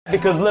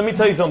Because let me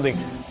tell you something.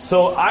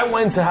 So I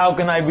went to How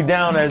Can I Be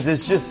Down as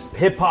this just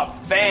hip-hop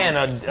fan,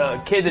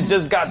 a kid that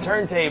just got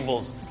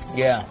turntables.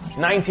 Yeah.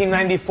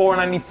 1994,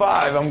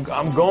 95.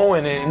 I'm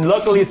going, and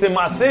luckily it's in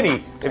my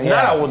city. If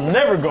not, I will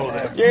never go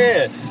there.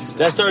 Yeah.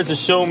 That started to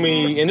show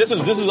me, and this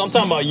is I'm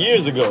talking about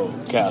years ago,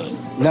 Khaled.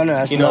 No,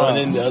 that's and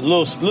then a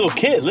little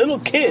kid,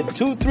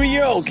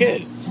 2-3-year-old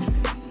kid.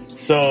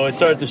 So it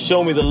started to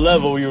show me the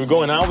level we were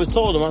going. I always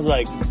told him, I was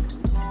like,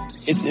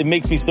 it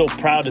makes me so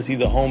proud to see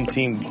the home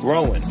team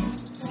growing,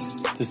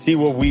 to see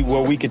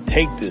where we could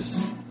take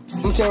this.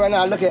 I'm saying right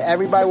now, I look at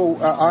everybody,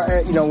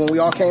 when we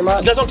all came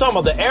up. That's what I'm talking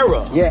about, the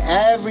era. Yeah,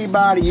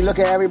 everybody. You look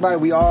at everybody,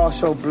 we all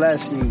so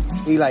blessed.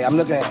 I'm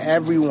looking at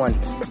everyone.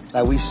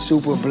 Like, we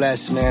super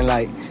blessed, man.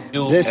 Like,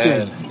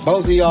 listen,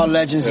 both of y'all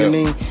legends to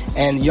me,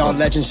 and y'all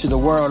legends to the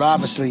world,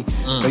 obviously.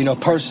 But,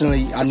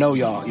 personally, I know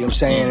y'all, you know what I'm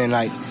saying? And,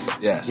 like,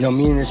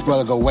 me and this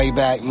brother go way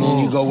back. Me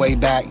and you go way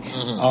back.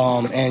 And,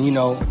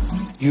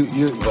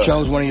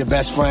 Joe's one of your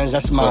best friends.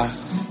 That's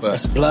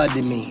that's blood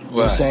to me. You know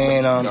what I'm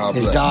saying?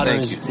 His daughter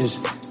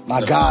is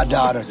my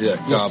goddaughter.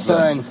 Yeah, your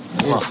son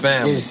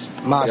is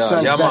my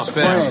son's best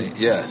friend.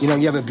 Yes. You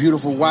have a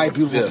beautiful wife,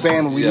 beautiful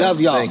family. We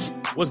love y'all.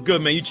 What's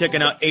good, man? You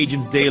checking out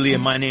Agents Daily,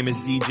 and my name is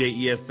DJ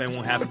EFN,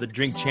 one half of the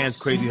Drink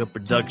Champs Crazy Hood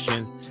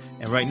Productions.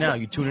 And right now,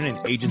 you're tuning in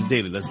Agents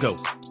Daily. Let's go.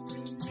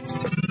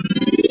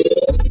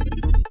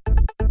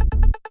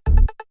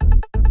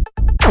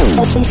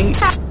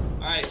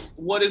 All right,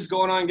 what is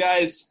going on,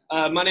 guys?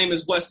 My name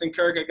is Weston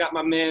Kirk. I got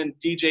my man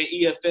DJ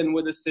EFN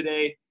with us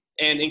today.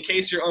 And in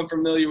case you're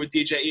unfamiliar with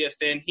DJ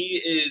EFN,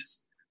 he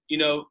is,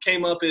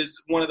 came up as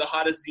one of the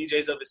hottest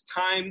DJs of his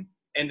time,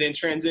 and then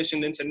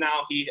transitioned into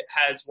now he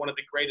has one of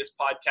the greatest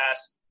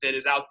podcasts that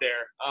is out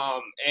there.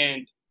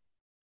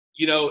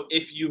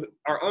 If you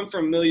are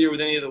unfamiliar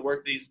with any of the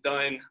work that he's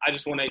done, I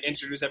just want to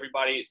introduce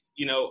everybody.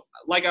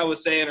 Like I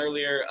was saying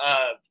earlier,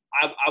 I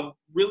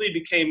really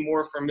became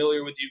more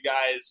familiar with you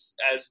guys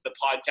as the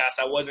podcast.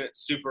 I wasn't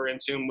super in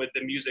tune with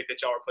the music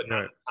that y'all were putting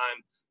out at the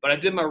time, but I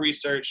did my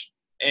research.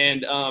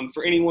 And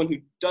for anyone who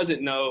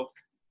doesn't know,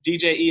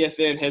 DJ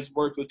EFN has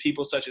worked with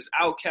people such as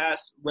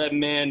Outkast,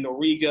 Redman,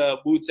 Noriega,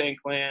 Wu-Tang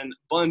Clan,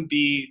 Bun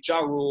B, Ja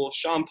Rule,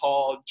 Sean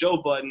Paul,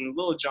 Joe Budden,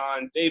 Lil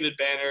Jon, David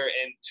Banner,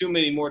 and too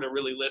many more to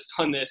really list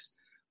on this.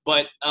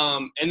 But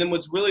and then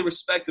what's really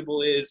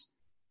respectable is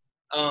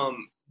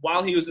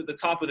while he was at the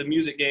top of the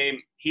music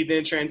game, he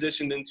then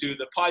transitioned into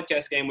the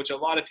podcast game, which a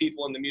lot of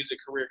people in the music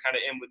career kind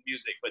of end with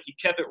music. But he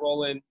kept it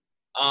rolling,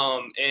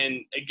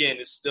 and again,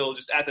 is still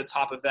just at the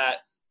top of that.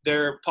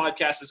 Their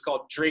podcast is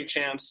called Drink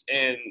Champs,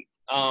 and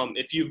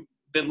if you've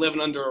been living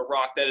under a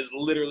rock, that is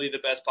literally the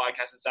best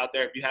podcast that's out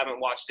there. If you haven't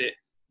watched it,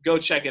 go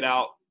check it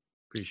out.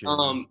 Appreciate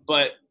it.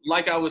 But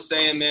like I was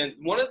saying, man,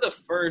 one of the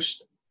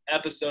first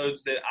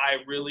episodes that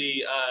I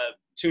really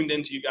tuned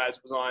into you guys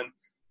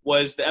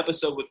was the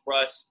episode with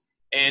Russ,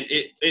 and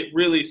it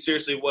really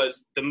seriously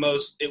was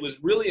it was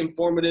really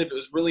informative, it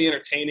was really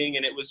entertaining,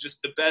 and it was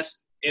just the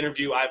best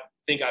interview I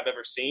think I've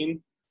ever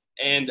seen.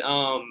 And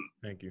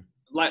thank you.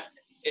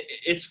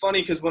 It's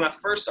funny because when I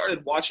first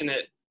started watching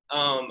it,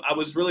 I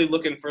was really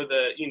looking for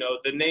the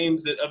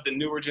names of the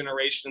newer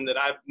generation that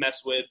I've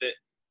messed with that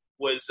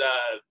was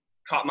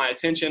caught my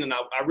attention. And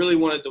I really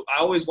I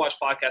always watch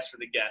podcasts for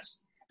the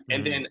guests.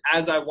 And then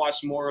as I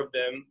watched more of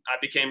them, I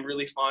became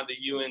really fond of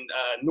you and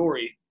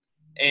Nori.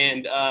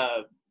 And,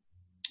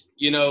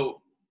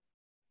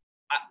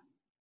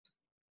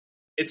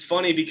 it's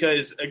funny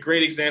because a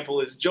great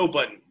example is Joe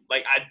Budden.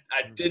 Like, I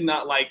did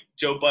not like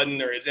Joe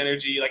Budden or his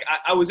energy. Like,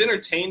 I was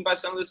entertained by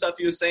some of the stuff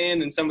he was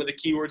saying and some of the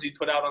keywords he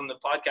put out on the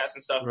podcast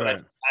and stuff, but I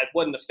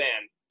wasn't a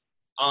fan.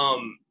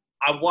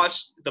 I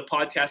watched the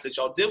podcast that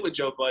y'all did with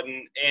Joe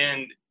Budden,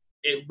 and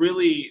it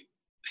really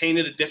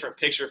painted a different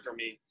picture for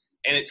me.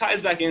 And it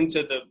ties back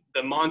into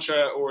the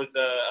mantra or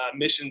the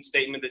mission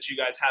statement that you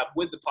guys have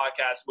with the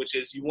podcast, which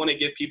is you want to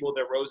give people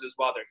their roses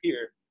while they're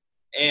here.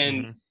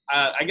 And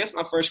I guess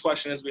my first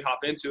question as we hop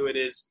into it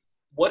is,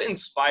 what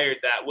inspired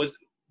that? Was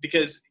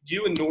because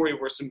you and Nori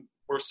were some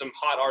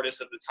hot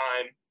artists at the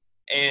time,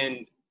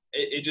 and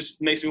it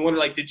just makes me wonder,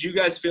 like, did you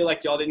guys feel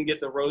like y'all didn't get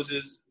the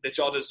roses that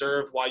y'all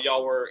deserved while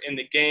y'all were in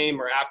the game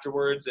or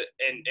afterwards,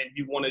 and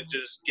you want to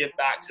just give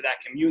back to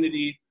that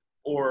community?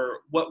 Or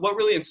what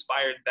really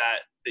inspired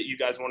that you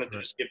guys wanted to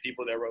just give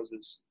people their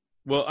roses?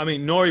 Well, I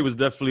mean, Nori was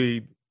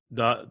definitely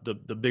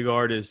the big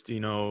artist,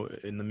 in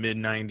the mid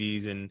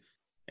 90s, and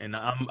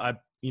I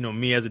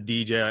me as a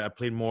DJ, I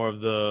played more of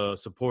the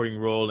supporting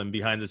role and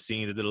behind the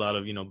scenes. I did a lot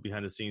of,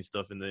 behind the scenes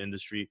stuff in the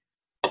industry.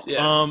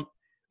 Yeah.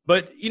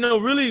 But,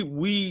 really,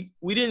 we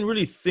didn't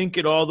really think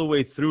it all the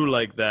way through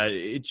like that.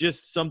 It's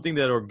just something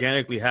that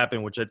organically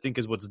happened, which I think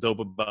is what's dope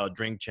about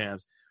Drink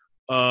Champs.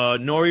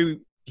 Nori,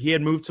 he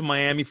had moved to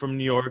Miami from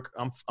New York.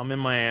 I'm in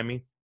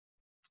Miami.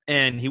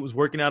 And he was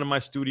working out of my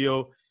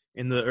studio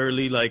in the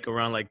early,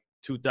 around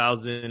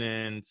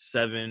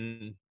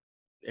 2007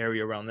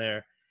 area around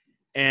there.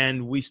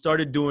 And we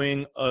started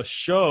doing a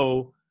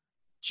show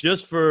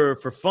just for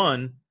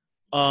fun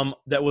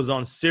that was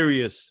on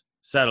Sirius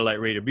satellite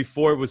radio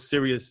before it was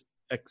Sirius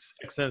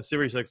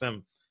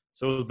XM.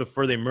 So it was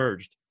before they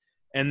merged.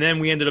 And then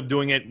we ended up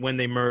doing it when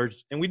they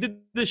merged. And we did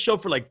this show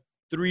for like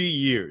 3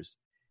 years.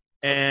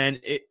 And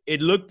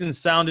it looked and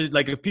sounded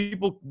like, if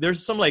people,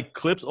 there's some like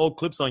old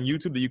clips on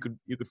YouTube that you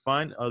could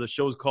find. The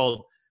show is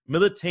called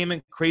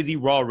Militainment Crazy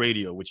Raw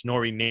Radio, which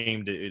Nori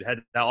named it. It had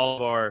all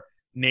of our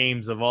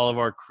names of all of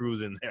our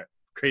crews in there.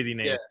 Crazy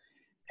name.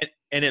 Yeah.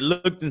 And it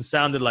looked and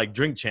sounded like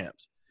Drink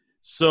Champs.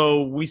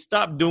 So we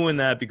stopped doing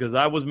that because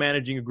I was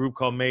managing a group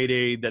called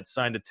Mayday that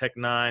signed to Tech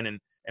Nine,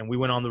 and we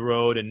went on the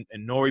road, and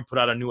Nori put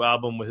out a new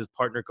album with his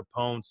partner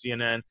Capone,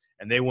 CNN,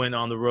 and they went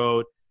on the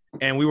road.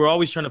 And we were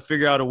always trying to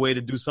figure out a way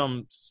to do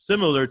something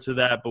similar to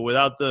that, but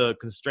without the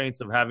constraints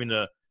of having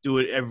to do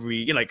it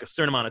every, like a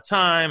certain amount of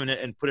time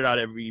and put it out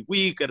every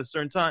week at a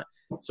certain time.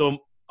 So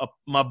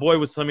my boy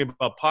was telling me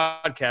about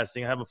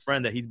podcasting. I have a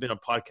friend that he's been a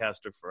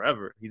podcaster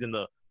forever. He's in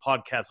the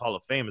Podcast Hall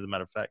of Fame, as a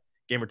matter of fact,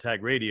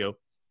 Gamertag Radio.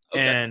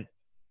 Okay. And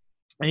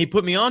he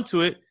put me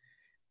onto it.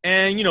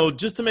 And,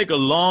 just to make a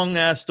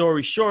long-ass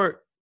story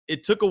short,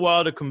 it took a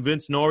while to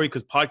convince Nori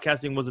because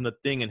podcasting wasn't a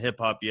thing in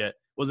hip-hop yet. It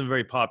wasn't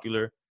very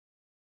popular.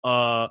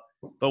 But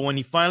when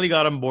he finally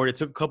got on board, it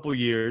took a couple of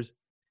years.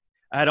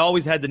 I had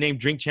always had the name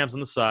Drink Champs on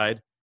the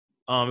side.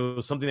 It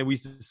was something that we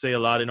used to say a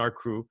lot in our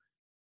crew.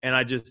 And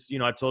I just,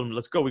 I told him,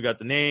 let's go. We got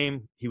the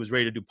name. He was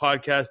ready to do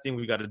podcasting.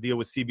 We got a deal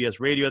with CBS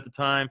Radio at the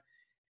time.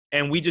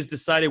 And we just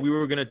decided we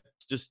were going to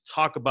just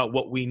talk about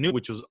what we knew,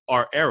 which was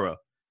our era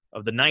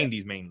of the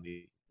 90s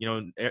mainly,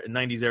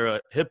 90s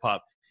era hip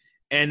hop.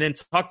 And then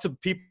talk to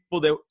people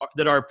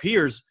that are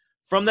peers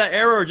from that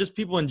era, or just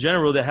people in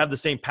general that have the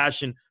same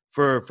passion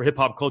for hip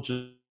hop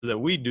culture that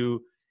we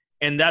do.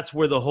 And that's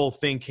where the whole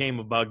thing came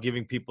about,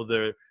 giving people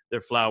their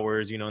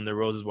flowers, and their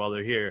roses while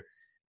they're here.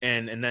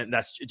 And then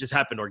it just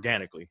happened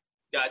organically.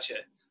 Gotcha.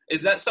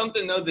 Is that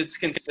something though that's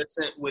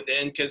consistent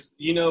within? Because,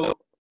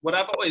 what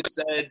I've always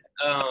said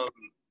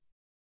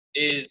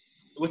is,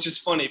 which is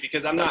funny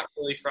because I'm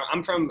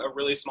from a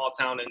really small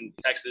town in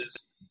Texas.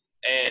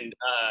 And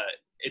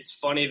it's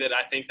funny that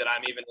I think that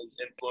I'm even as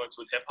influenced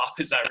with hip hop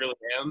as I really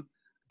am.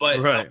 But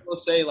right. I will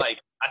say,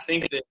 I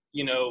think that,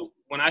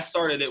 when I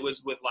started, it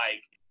was with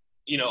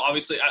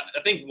obviously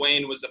I think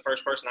Wayne was the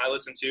first person I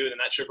listened to, and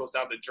that trickles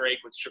down to Drake,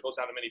 which trickles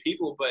down to many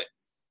people. But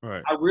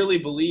right. I really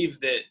believe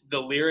that the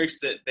lyrics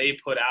that they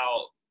put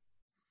out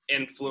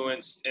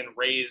influenced and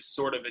raised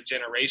sort of a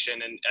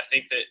generation. And I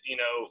think that,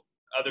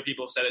 other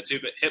people have said it too,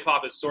 but hip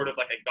hop is sort of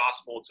like a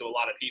gospel to a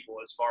lot of people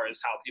as far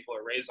as how people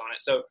are raised on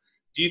it. So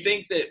do you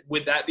think that,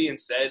 with that being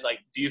said,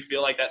 do you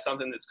feel like that's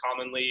something that's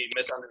commonly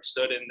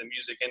misunderstood in the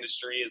music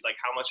industry, is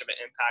how much of an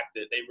impact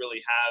that they really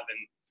have, and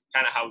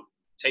kind of how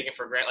taken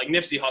for granted,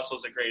 Nipsey Hussle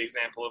is a great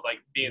example of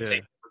being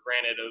taken for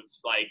granted, of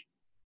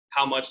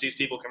how much these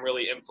people can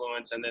really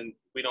influence, and then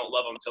we don't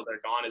love them until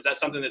they're gone. Is that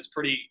something that's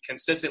pretty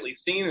consistently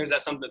seen, or is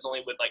that something that's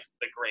only with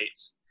the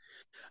greats?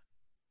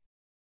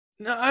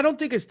 No, I don't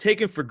think it's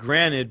taken for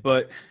granted,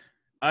 but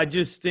I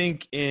just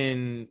think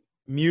in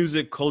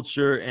music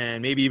culture,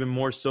 and maybe even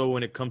more so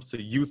when it comes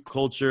to youth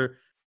culture,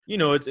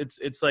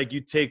 it's like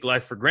you take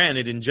life for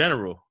granted in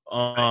general.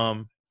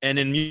 And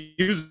in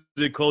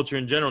music culture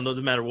in general,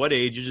 doesn't matter what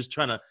age, you're just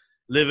trying to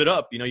live it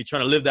up. You're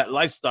trying to live that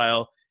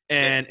lifestyle,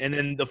 and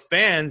then the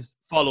fans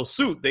follow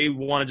suit. They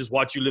want to just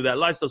watch you live that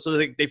lifestyle, so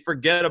they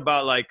forget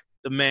about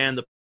the man,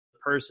 the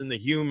person, the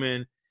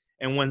human.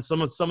 And when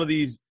some of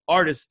these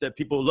artists that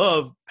people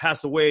love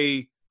pass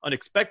away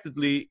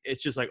unexpectedly,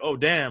 it's just oh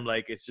damn,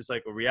 it's just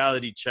a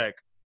reality check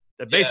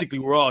that basically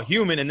we're all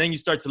human. And then you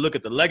start to look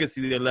at the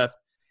legacy they left.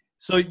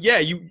 So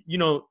yeah,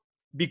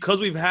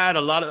 because we've had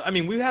a lot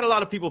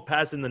of people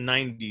pass in the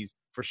 90s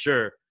for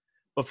sure,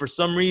 but for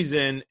some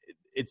reason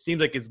it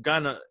seems like it's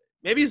gonna,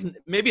 maybe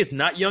it's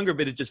not younger,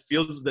 but it just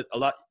feels that a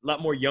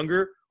lot more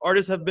younger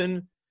artists have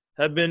been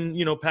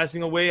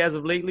passing away as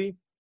of lately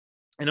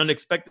and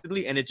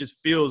unexpectedly, and it just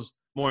feels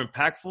more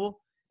impactful.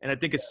 And I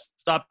think it's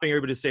stopping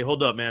everybody to say,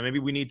 hold up, man, maybe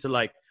we need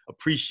to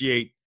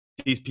appreciate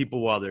these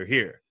people while they're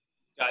here.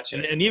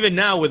 Gotcha. And even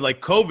now with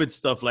COVID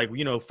stuff,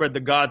 Fred the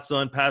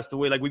Godson passed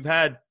away. We've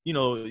had,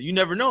 you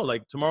never know,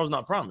 tomorrow's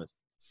not promised.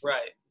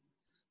 Right.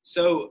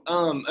 So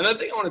another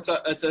thing I want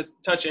to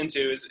touch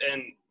into is,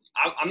 and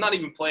I'm not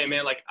even playing,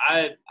 man.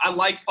 I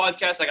like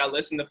podcasts. I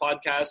listen to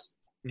podcasts.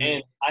 Mm-hmm.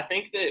 And I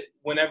think that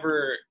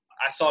whenever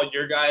I saw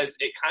your guys,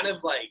 it kind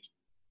of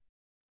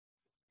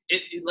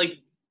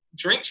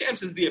Drink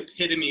Champs is the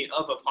epitome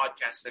of a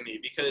podcast to me,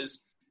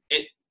 because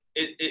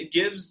it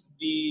gives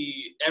the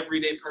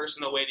everyday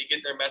person a way to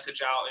get their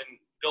message out and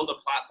build a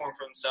platform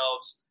for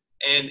themselves.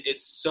 And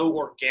it's so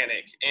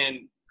organic.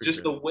 And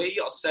just the way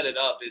y'all set it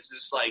up is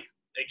just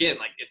again,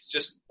 it's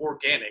just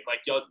organic.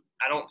 Y'all,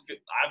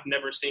 I've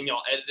never seen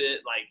y'all edit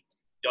it.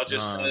 Y'all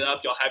just set it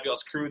up. Y'all have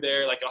y'all's crew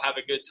there. Y'all have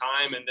a good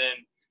time. And then,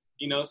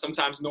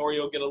 sometimes Nori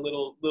will get a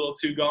little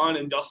too gone,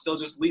 and y'all still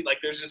just leave.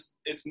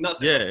 It's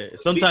nothing. Yeah.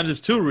 Sometimes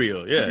it's too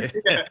real. Yeah.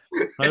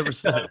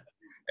 100%.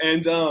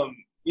 And,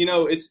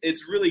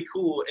 it's really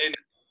cool. And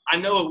I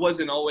know it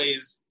wasn't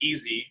always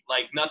easy.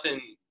 Nothing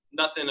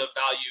of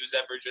value is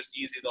ever just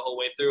easy the whole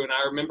way through. And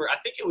I remember, I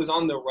think it was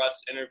on the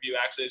Russ interview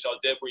actually that y'all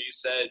did, where you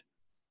said,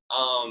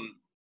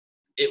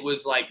 it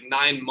was like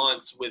 9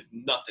 months with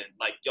nothing.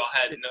 Like y'all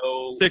had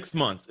no 6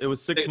 months. It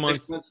was six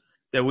months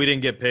that we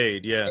didn't get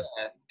paid. Yeah.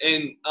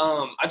 And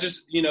I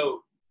just,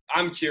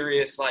 I'm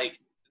curious, like,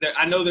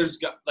 I know there's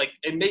like,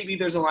 and maybe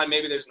there's a line,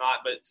 maybe there's not,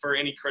 but for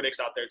any critics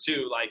out there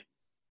too, like,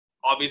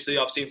 obviously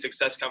I've seen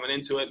success coming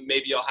into it.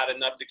 Maybe y'all had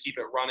enough to keep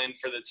it running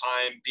for the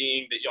time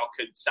being that y'all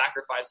could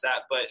sacrifice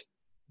that. But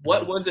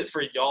what was it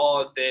for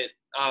y'all that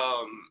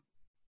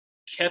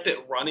kept it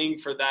running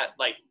for that,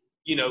 like,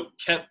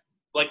 kept,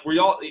 like, were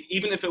y'all,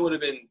 even if it would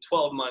have been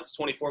 12 months,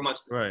 24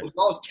 months, right, would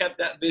y'all have kept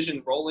that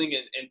vision rolling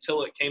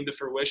until it came to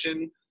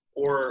fruition?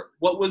 Or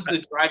what was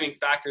the driving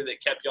factor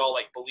that kept y'all,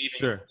 like,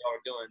 believing in what y'all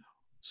were doing?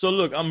 So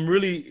look, I'm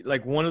really,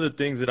 like, one of the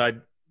things that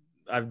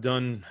I've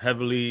done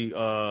heavily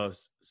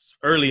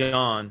early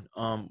on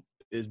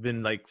has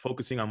been, like,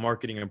 focusing on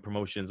marketing and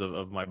promotions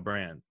of my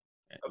brand,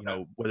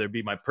 whether it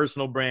be my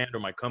personal brand or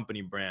my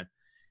company brand.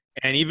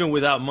 And even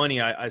without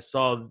money, I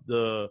saw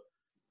the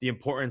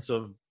importance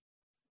of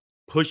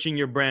pushing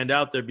your brand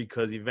out there,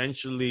 because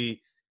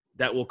eventually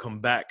that will come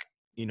back,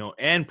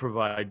 and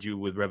provide you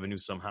with revenue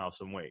somehow,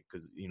 some way,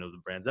 because,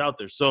 the brand's out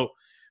there. So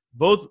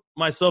both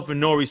myself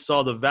and Nori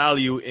saw the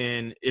value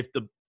in, if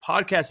the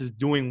podcast is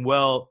doing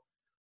well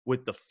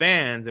with the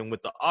fans and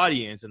with the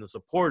audience and the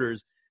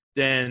supporters,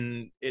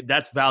 then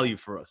that's value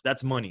for us.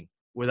 That's money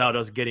without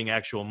us getting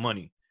actual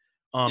money.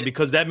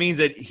 Because that means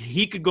that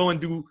he could go and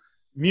do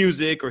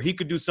music, or he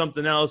could do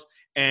something else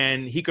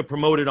and he could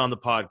promote it on the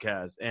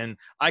podcast, and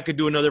I could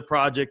do another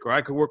project, or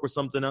I could work with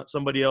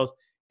somebody else,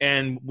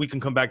 and we can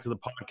come back to the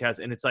podcast.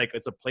 And it's like,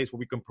 it's a place where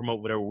we can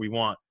promote whatever we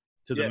want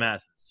to the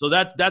masses. So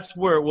that's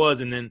where it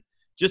was. And then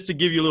just to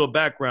give you a little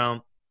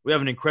background, we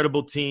have an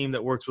incredible team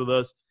that works with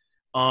us.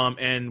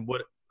 And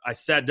what I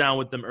sat down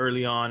with them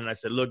early on and I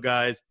said, look,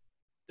 guys,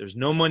 there's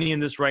no money in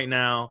this right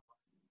now.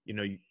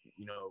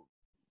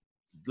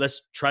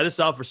 Let's try this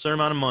out for a certain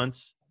amount of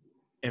months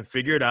and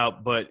figure it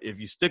out. But if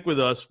you stick with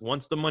us,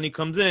 once the money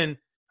comes in,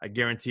 I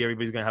guarantee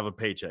everybody's going to have a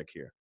paycheck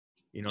here,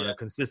 a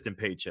consistent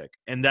paycheck.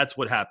 And that's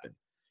what happened,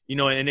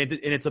 and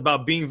it's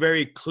about being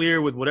very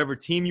clear with whatever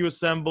team you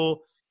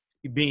assemble.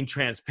 Being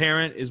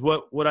transparent is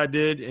what I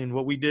did and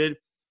what we did.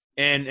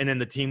 And then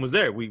the team was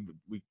there. We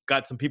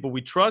got some people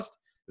we trust.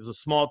 It was a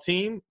small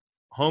team,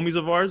 homies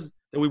of ours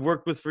that we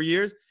worked with for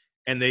years.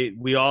 And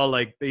we all,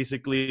 like,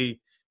 basically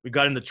we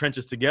got in the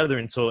trenches together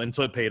until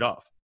it paid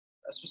off.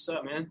 That's what's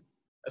up, man.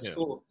 That's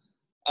cool.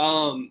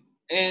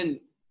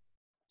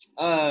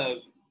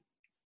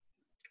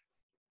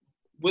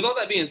 With all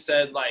that being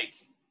said, like,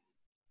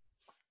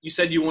 you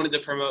said you wanted to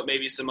promote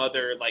maybe some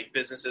other, like,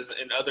 businesses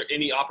and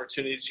any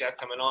opportunities you have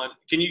coming on.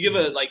 Can you give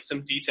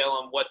some detail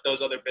on what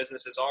those other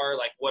businesses are?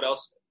 Like, what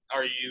else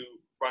are you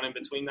running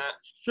between that?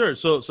 Sure.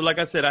 So like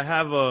I said, I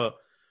have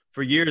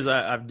for years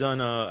I've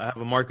done I have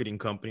a marketing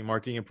company,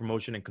 marketing and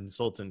promotion and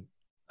consultant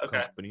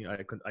company.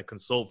 I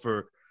consult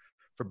for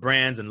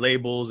brands and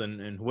labels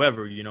and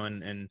whoever,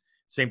 and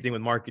same thing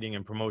with marketing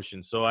and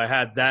promotion. So I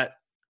had that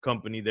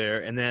company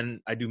there, and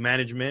then I do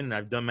management, and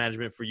I've done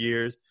management for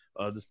years.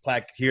 This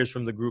plaque here is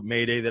from the group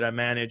Mayday that I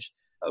managed.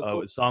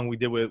 Cool. A song we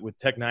did with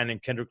Tech Nine and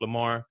Kendrick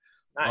Lamar.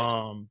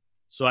 Nice.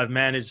 So I've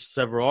managed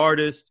several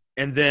artists,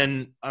 and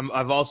then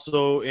I've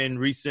also, in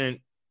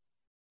recent,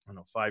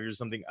 5 years or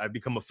something, I've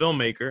become a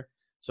filmmaker.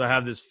 So I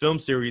have this film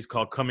series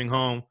called Coming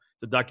Home.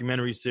 It's a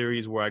documentary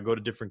series where I go to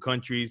different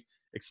countries,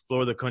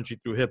 explore the country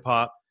through hip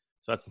hop.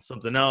 So that's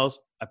something else.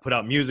 I put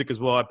out music as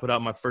well. I put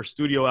out my first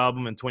studio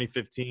album in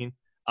 2015,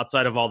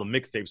 outside of all the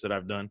mixtapes that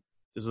I've done.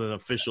 This is an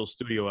official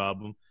studio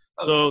album.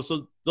 So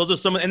those are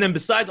some, and then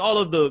besides all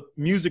of the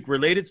music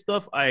related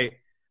stuff, I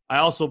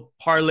also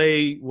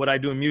parlay what I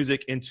do in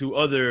music into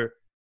other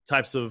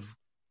types of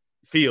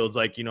fields,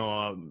 like,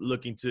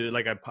 looking to,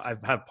 like, I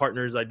have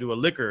partners. I do a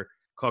liquor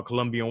called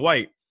Colombian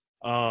White.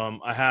 We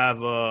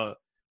have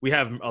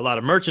a lot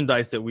of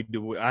merchandise that we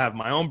do. I have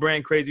my own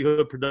brand, Crazy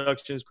Hood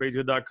Productions,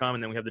 crazyhood.com,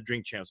 and then we have the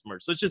Drink Champs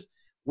merch. So it's just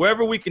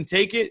wherever we can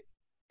take it.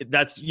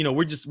 That's,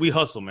 we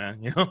hustle,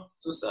 man.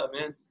 What's up,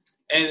 man?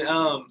 And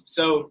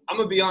so I'm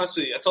gonna be honest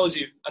with you. I told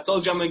you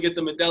I'm gonna get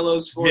the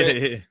Modelo's for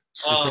it.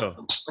 Sure.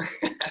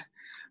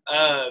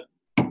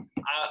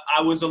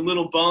 I was a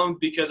little bummed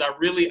because I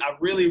really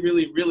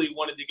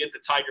wanted to get the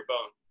Tiger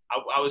Bone.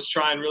 I was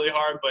trying really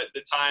hard, but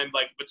the time,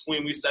 like,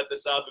 between we set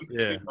this up and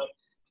between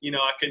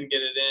I couldn't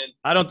get it in.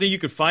 I don't think you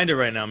could find it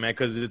right now, man,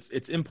 because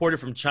it's imported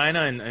from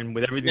China, and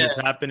with everything that's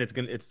happened,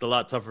 it's a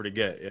lot tougher to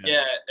get.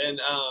 Yeah, and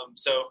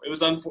so it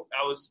was I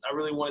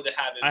really wanted to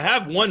have it. I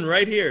have one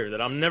right here that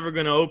I'm never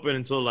gonna open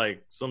until,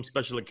 like, some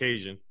special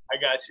occasion. I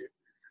got you.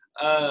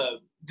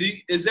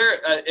 Is there?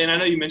 And I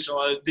know you mentioned a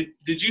lot of.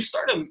 Did you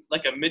start a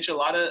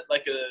michelada,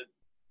 like a?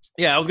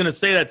 Yeah, I was gonna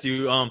say that to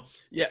you.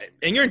 Yeah,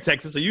 and you're in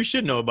Texas, so you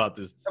should know about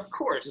this. Of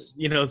course.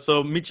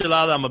 So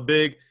michelada, I'm a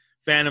big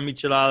fan of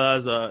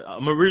micheladas.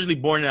 I'm originally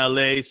born in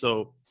LA,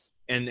 so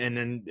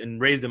and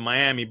raised in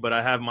Miami, but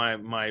I have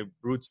my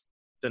roots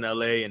in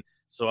LA, and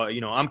so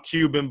I'm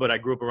Cuban, but I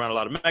grew up around a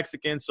lot of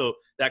Mexicans, so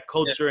that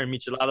culture and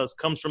micheladas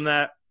comes from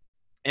that,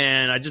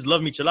 and I just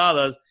love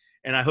micheladas.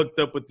 and I hooked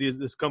up with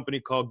this company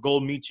called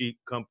Gold Michi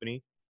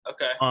Company.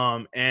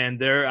 Okay. And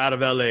they're out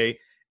of LA,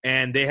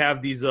 and they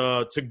have these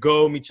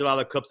to-go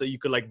michelada cups that you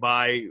could like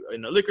buy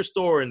in a liquor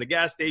store or in the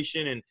gas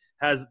station, and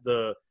has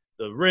the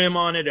rim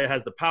on it. It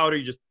has the powder.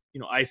 You just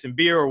ice and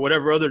beer or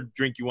whatever other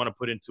drink you want to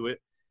put into it.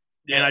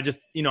 Yeah. And I just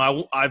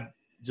I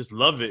just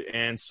love it,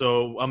 and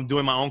so I'm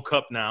doing my own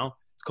cup now.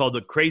 It's called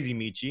the Crazy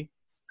Michi.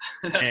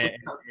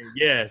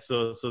 Yeah,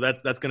 so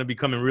that's gonna be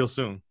coming real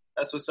soon.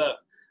 That's what's up.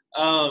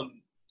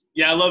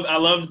 Yeah, I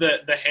love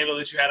the handle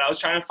that you had. I was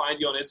trying to find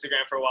you on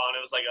Instagram for a while, and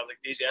I was like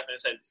DJF, and it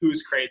said,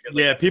 "Who's crazy?"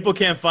 Yeah, like, people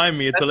can't find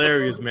me. It's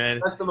hilarious, man.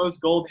 That's the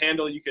most gold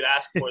handle you could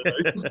ask for, though.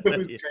 Who's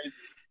crazy?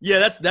 Yeah,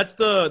 that's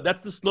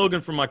the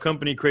slogan for my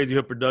company, Crazy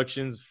Hood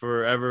Productions.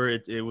 Forever,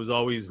 it was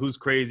always "Who's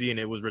crazy," and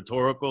it was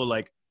rhetorical,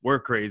 like we're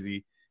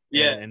crazy.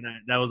 Yeah, and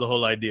that was the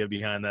whole idea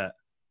behind that.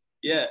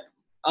 Yeah.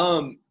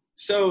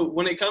 So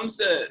when it comes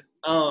to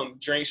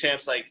Drink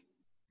Champs, like,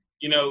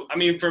 I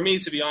mean, for me,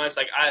 to be honest,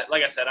 like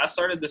I said, I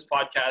started this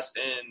podcast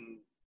in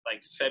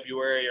like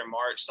February or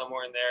March,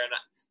 somewhere in there,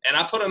 and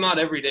I put them out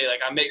every day.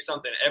 Like, I make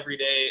something every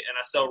day, and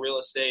I sell real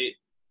estate.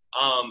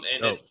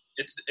 And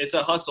it's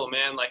a hustle,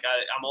 man. Like,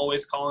 I'm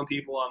always calling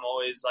people. I'm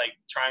always like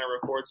trying to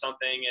record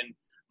something, and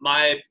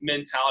my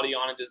mentality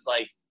on it is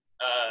like,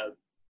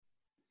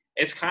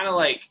 it's kind of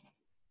like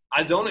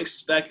I don't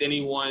expect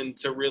anyone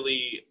to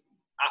really.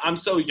 I'm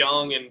so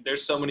young, and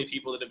there's so many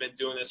people that have been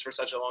doing this for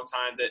such a long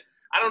time that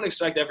I don't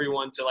expect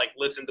everyone to like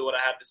listen to what I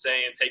have to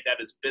say and take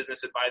that as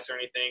business advice or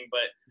anything.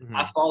 But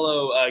I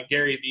follow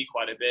Gary Vee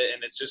quite a bit,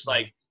 and it's just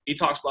like he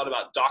talks a lot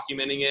about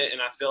documenting it.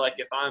 And I feel like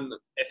if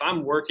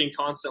I'm working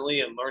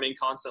constantly and learning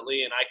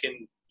constantly, and I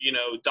can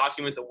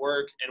document the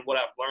work and what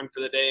I've learned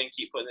for the day and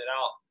keep putting it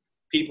out,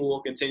 people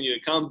will continue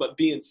to come. But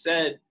being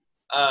said,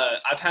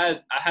 I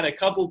had a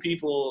couple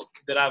people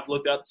that I've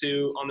looked up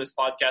to on this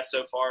podcast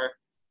so far.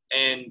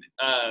 And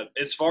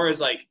as far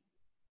as like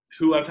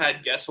who I've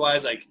had guest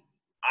wise, like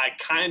I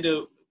kind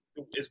of,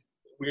 as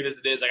weird as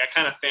it is, like I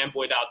kind of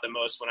fanboyed out the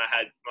most when I'm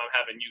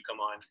having you come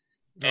on.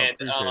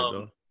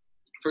 And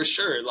for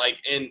sure, like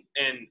and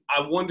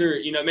I wonder,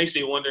 it makes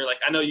me wonder, like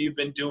I know you've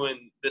been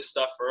doing this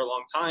stuff for a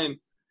long time.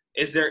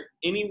 Is there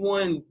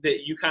anyone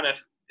that you kind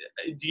of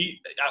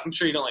I'm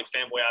sure you don't like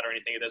fanboy out or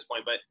anything at this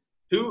point, but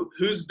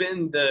who's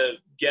been the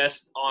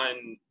guest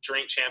on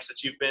Drink Champs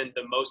that you've been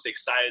the most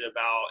excited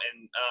about?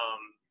 And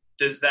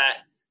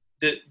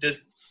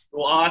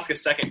well, I'll ask a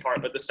second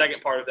part, but the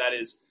second part of that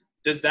is,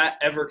 does that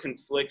ever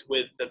conflict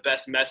with the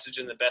best message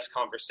and the best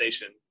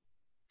conversation?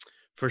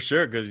 For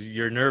sure, because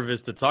you're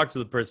nervous to talk to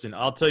the person.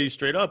 I'll tell you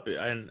straight up,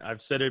 and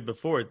I've said it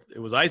before, it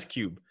was Ice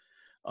Cube.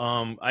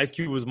 Ice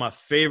Cube was my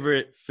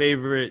favorite.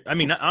 I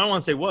mean, I don't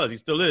want to say was, he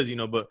still is,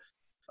 but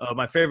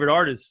my favorite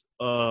artist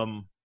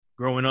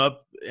growing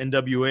up,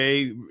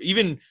 NWA.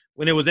 Even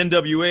when it was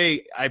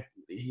NWA, I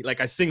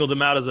singled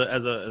him out as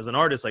an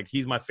artist. Like,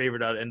 he's my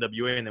favorite out of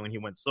NWA. And then when he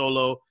went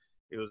solo,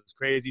 it was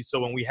crazy. So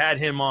when we had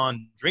him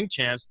on Drink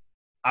Champs,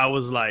 I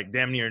was like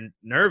damn near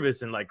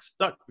nervous and like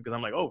stuck, because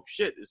I'm like, oh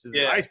shit, this is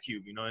Ice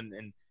Cube,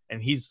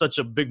 and he's such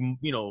a big,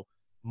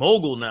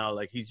 mogul now.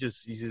 Like,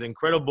 he's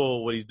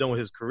incredible what he's done with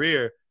his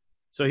career.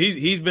 So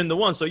he's been the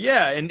one. So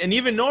yeah, and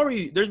even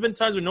Nori, there's been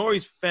times when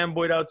Nori's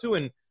fanboyed out too.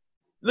 And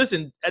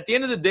listen, at the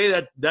end of the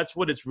day, that's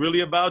what it's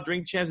really about.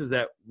 Drink Champs is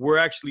that we're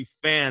actually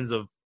fans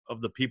of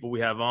the people we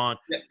have on.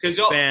 Yeah, because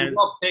y'all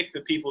pick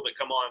the people that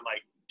come on,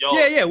 like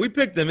y'all. Yeah, we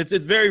pick them. It's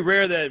very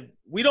rare that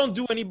we don't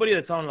do anybody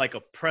that's on like a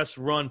press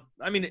run.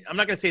 I mean, I'm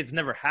not gonna say it's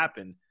never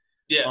happened.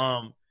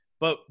 Yeah.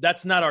 But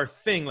that's not our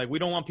thing. Like, we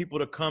don't want people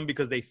to come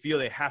because they feel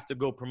they have to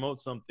go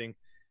promote something.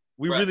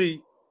 We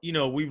really,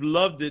 we've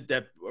loved it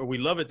we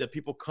love it that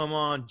people come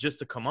on just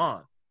to come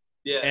on.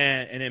 Yeah.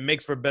 And it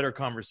makes for better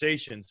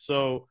conversation.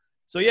 So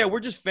yeah,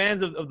 we're just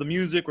fans of the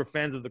music. We're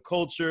fans of the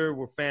culture.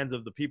 We're fans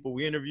of the people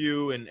we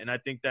interview. And I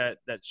think that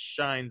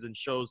shines and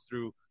shows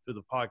through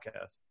the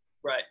podcast.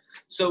 Right.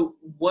 So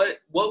what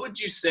would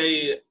you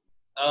say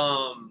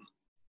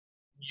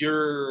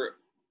your,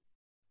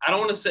 I don't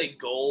want to say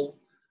goal,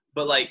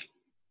 but like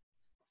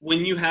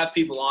when you have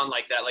people on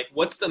like that, like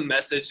what's the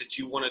message that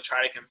you want to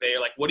try to convey?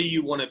 Like, what do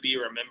you want to be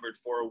remembered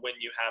for when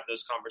you have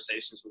those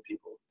conversations with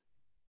people?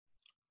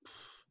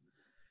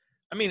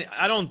 I mean,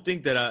 I don't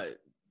think that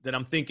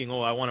I'm thinking,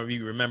 I want to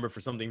be remembered for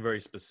something very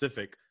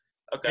specific.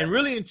 Okay. And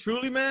really and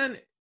truly, man,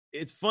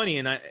 it's funny.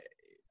 And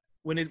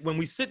when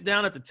we sit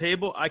down at the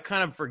table, I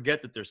kind of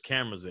forget that there's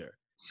cameras there.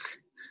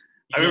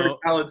 I remember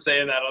Khaled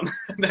saying that on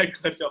that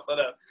clip y'all put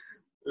up.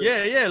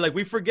 Yeah. Like,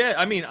 we forget.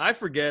 I mean, I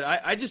forget.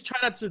 I just try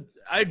not to.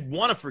 I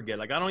want to forget.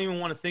 Like, I don't even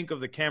want to think of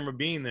the camera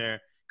being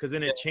there, because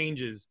then it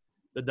changes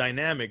the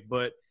dynamic.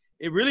 But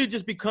it really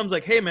just becomes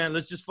like, hey, man,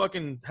 let's just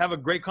fucking have a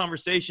great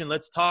conversation.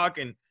 Let's talk,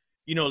 and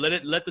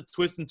let the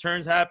twists and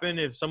turns happen.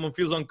 If someone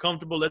feels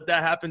uncomfortable, let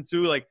that happen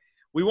too. Like,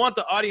 we want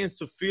the audience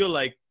to feel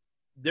like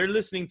they're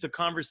listening to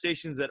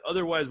conversations that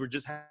otherwise were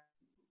just having,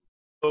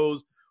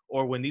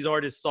 or when these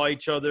artists saw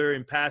each other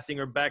in passing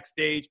or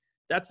backstage.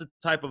 That's the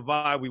type of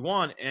vibe we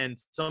want. And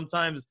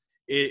sometimes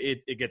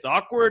it gets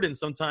awkward, and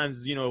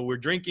sometimes we're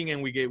drinking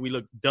and we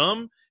look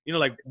dumb,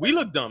 like we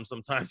look dumb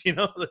sometimes, It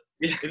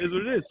is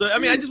what it is. So, I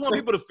mean, I just want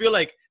people to feel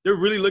like they're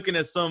really looking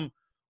at some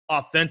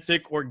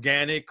authentic,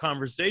 organic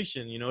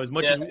conversation, as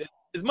much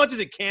as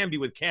it can be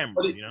with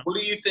cameras, What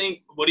do you think?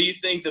 What do you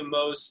think the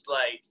most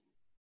like?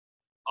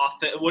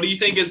 What do you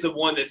think is the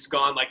one that's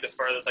gone like the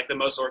furthest, like the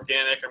most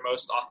organic or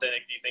most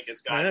authentic? Do you think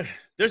it's gone?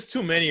 There's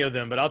too many of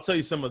them, but I'll tell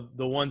you some of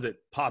the ones that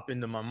pop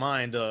into my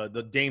mind.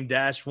 The Dame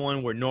Dash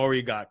one where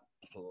Nori got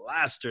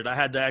plastered. I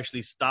had to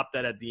actually stop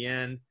that at the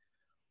end.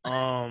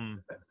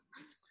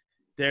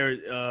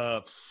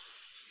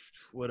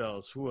 What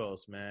else? Who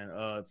else,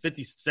 man?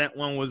 50 Cent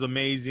one was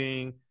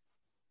amazing.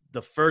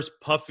 The first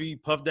Puff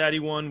Daddy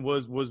one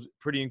was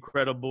pretty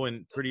incredible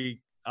and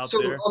pretty out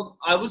there.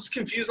 I was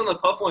confused on the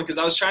Puff one because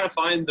I was trying to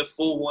find the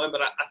full one,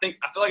 but I feel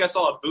like I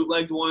saw a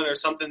bootlegged one or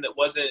something that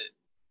wasn't.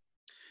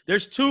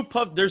 There's two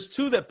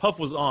that Puff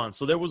was on.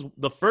 So there was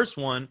the first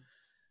one,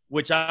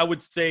 which I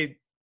would say,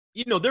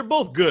 they're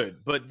both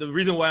good, but the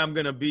reason why I'm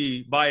gonna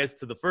be biased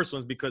to the first one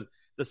is because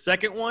the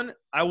second one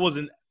I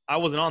wasn't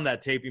on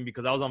that taping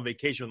because I was on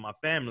vacation with my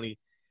family,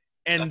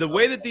 and the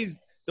way that these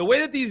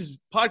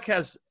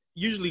podcasts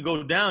usually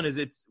go down is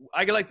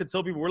I like to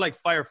tell people we're like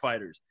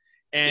firefighters,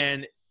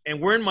 and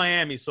we're in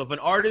Miami. So if an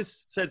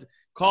artist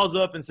calls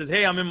up and says,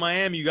 "Hey, I'm in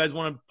Miami. You guys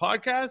want a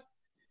podcast?"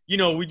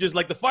 We just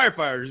like the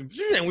firefighters,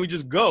 and we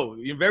just go.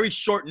 Very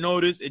short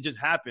notice. It just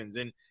happens,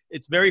 and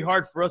it's very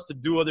hard for us to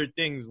do other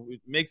things.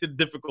 It makes it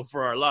difficult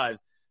for our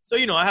lives. So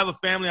I have a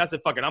family. I said,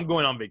 "Fuck it, I'm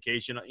going on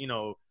vacation.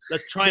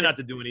 Let's try not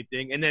to do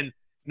anything." And then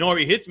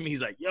Nori hits me.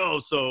 He's like, "Yo,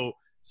 so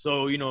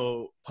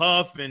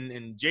Puff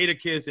and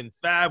Jadakiss and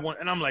Fab one,"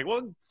 and I'm like,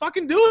 "Well,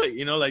 fucking do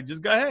it.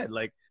 Just go ahead.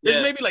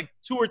 There's maybe like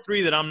 2 or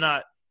 3 that I'm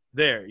not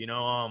there, and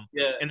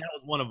that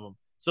was one of them.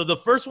 So the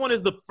first one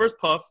is the first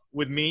Puff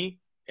with me,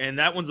 and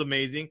that one's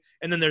amazing.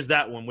 And then there's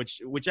that one,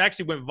 which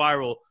actually went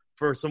viral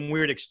for some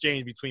weird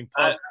exchange between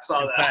Puff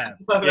and Fab.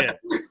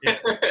 Yeah.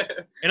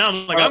 And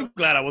I'm like, I'm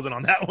glad I wasn't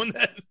on that one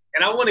then.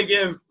 And I want to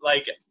give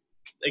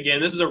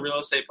again, this is a real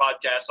estate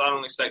podcast, so I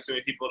don't expect too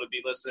many people to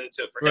be listening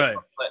to it for hip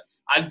hop. But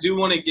I do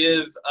want to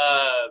give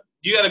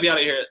you got to be out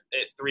of here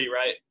at 3,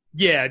 right?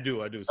 Yeah, I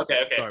do.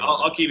 Okay.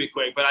 I'll keep it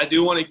quick, but I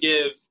do want to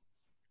give.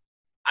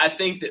 I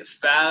think that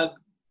Fab,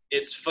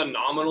 it's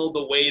phenomenal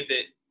the way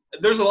that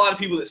there's a lot of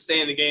people that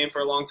stay in the game for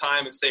a long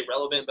time and stay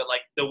relevant, but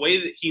the way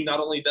that he not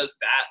only does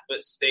that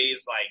but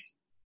stays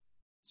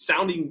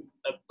sounding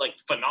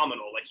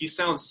phenomenal. He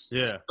sounds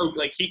so,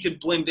 he could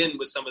blend in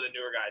with some of the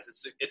newer guys.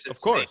 It's insane.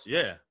 Of course,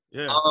 yeah.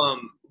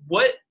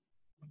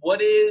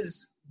 What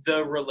is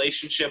the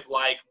relationship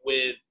like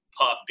with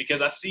Puff?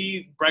 Because I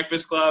see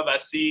Breakfast Club, I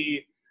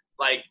see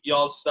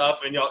y'all's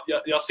stuff, and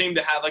y'all seem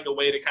to have a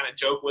way to kind of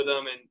joke with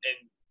him and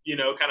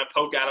kind of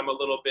poke at him a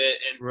little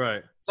bit,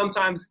 and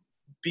sometimes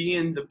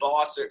being the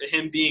boss or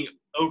him being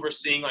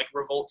overseeing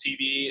Revolt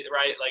TV,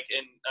 right?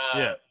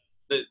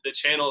 The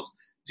channels.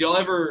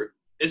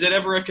 Is it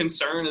ever a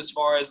concern as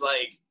far as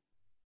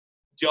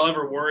do y'all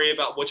ever worry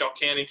about what y'all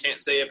can and can't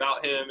say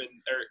about him,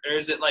 or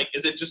is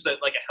it just a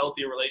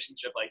healthier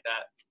relationship like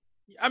that?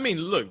 I mean,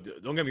 look,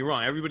 don't get me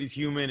wrong. Everybody's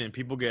human, and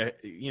people get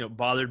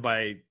bothered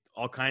by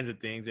all kinds of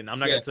things. And I'm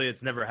not gonna tell you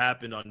it's never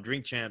happened on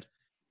Drink Champs.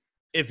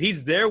 If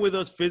he's there with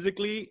us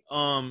physically,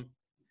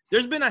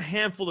 there's been a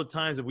handful of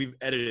times that we've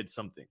edited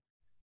something,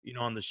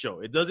 on the show.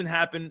 It doesn't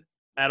happen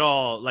at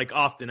all,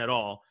 often at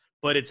all,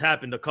 but it's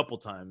happened a couple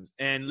times.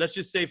 And let's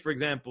just say, for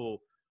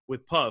example,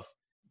 with Puff,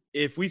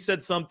 if we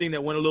said something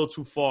that went a little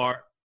too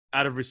far,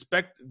 out of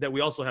respect that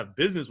we also have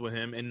business with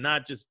him, and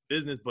not just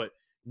business, but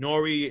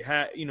Nori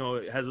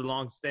has a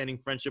long-standing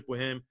friendship with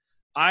him.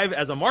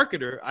 As a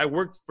marketer, I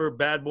worked for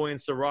Bad Boy and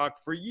Ciroc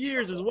for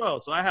years as well,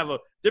 so I have a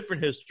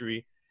different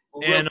history.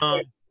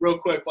 Well, real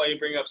quick, while you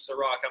bring up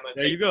Ciroc, I'm gonna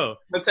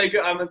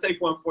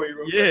take one for you.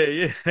 Real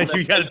quick. Yeah.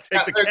 You gotta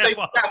take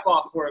the cap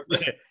off for it.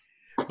 Yeah.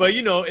 But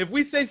if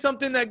we say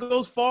something that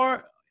goes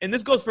far, and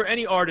this goes for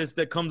any artist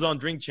that comes on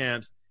Drink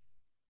Champs,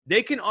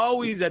 they can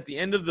always at the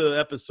end of the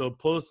episode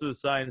pull us to the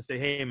side and say,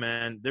 "Hey,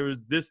 man, there was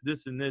this,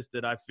 and this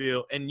that I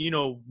feel," and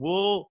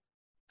we'll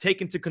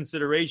take into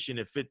consideration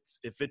if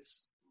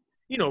it's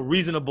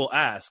reasonable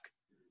ask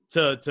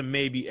to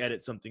maybe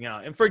edit something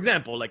out. And for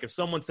example, if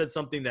someone said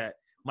something that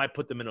might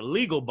put them in a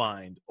legal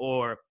bind,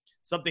 or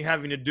something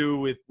having to do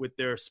with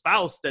their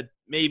spouse that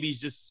maybe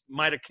just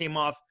might have came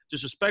off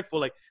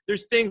disrespectful,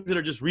 there's things that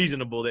are just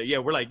reasonable that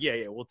we're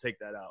we'll take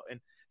that out. And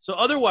so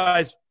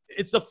otherwise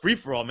it's a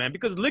free-for-all, man,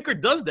 because liquor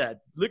does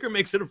that. Liquor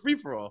makes it a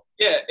free-for-all.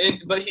 Yeah,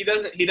 but he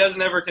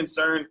never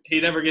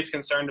gets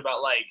concerned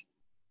about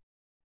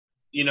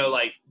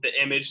the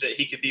image that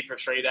he could be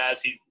portrayed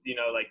as. I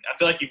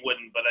feel like he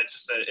wouldn't, but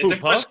it's a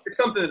question.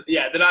 It's something,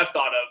 that I've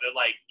thought of. That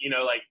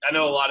I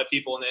know a lot of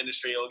people in the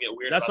industry will get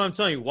weird. That's what I'm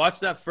telling you.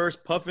 Watch that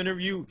first Puff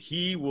interview.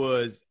 He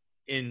was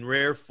in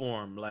rare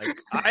form.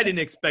 I didn't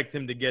expect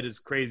him to get as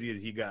crazy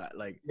as he got.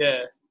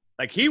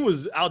 He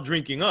was out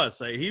drinking us.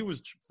 He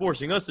was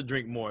forcing us to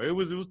drink more. It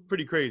was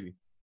pretty crazy.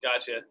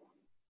 Gotcha.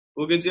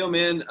 Well, good deal,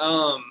 man.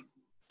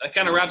 That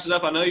kind of wraps it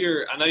up. I know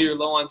you're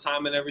low on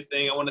time and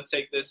everything. I want to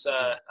take this.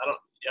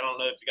 I don't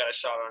know if you got a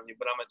shot on you,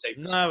 but I'm gonna take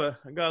this. Nah, but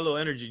I got a little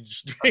energy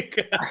drink.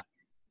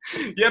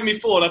 You had me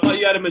fooled. I thought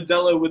you had a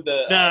Modelo with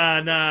the.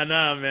 Nah,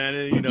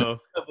 man. You know.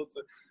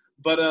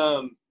 But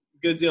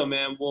good deal,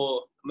 man.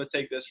 Well, I'm gonna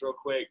take this real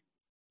quick.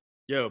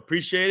 Yo,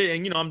 appreciate it,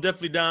 and you know, I'm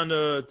definitely down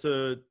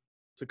to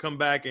come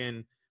back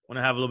and when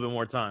I have a little bit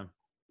more time.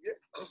 Yeah.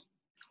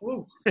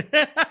 Woo.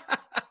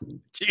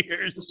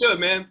 Cheers. Let's do it,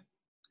 man.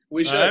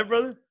 We should. All right,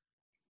 brother.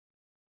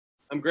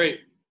 I'm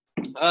great.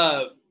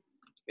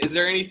 Is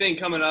there anything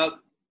coming up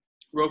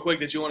real quick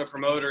that you want to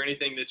promote or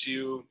anything that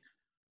you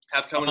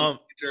have coming in the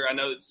future? I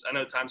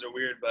know times are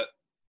weird, but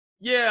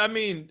yeah, I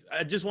mean,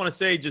 I just want to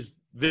say, just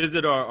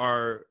visit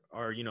our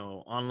you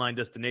know, online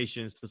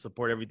destinations to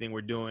support everything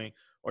we're doing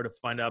or to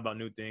find out about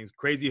new things.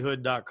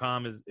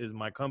 Crazyhood.com is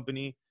my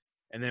company,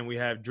 and then we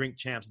have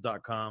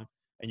drinkchamps.com,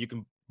 and you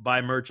can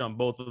buy merch on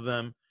both of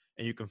them,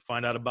 and you can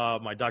find out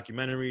about my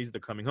documentaries, the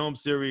Coming Home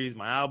series,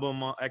 my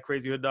album at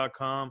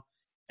crazyhood.com,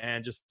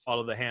 and just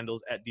follow the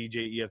handles at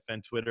DJ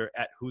EFN Twitter,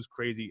 at Who's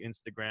Crazy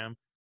Instagram,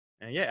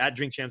 and yeah, at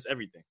Drink Champs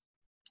everything.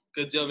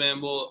 Good deal,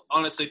 man. Well,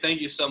 honestly, thank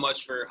you so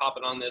much for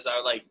hopping on this.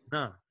 No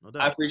doubt.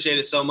 I appreciate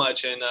it so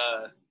much, and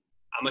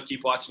I'm gonna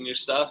keep watching your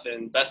stuff.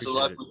 And best of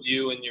luck with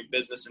you and your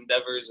business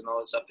endeavors and all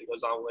the stuff that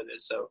goes on with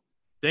it. So,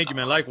 thank you,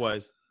 man.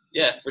 Likewise.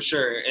 Yeah, for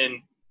sure.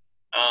 And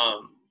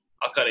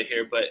I'll cut it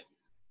here, but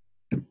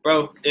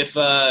bro, if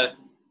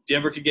you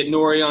ever could get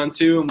Nori on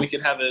too, and we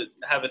could have a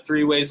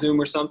 3-way Zoom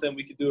or something,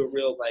 we could do a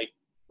real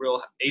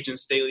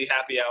Agents Daily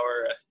happy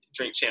hour.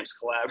 Drink Champs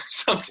collab or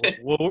something.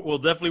 We'll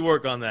definitely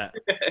work on that.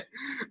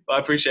 Well, I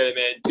appreciate it,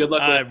 man. Good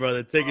luck. All right,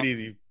 brother. Take it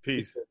easy.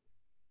 Peace.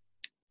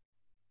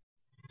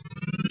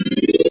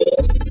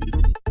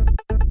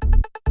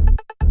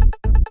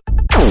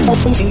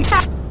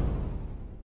 Peace.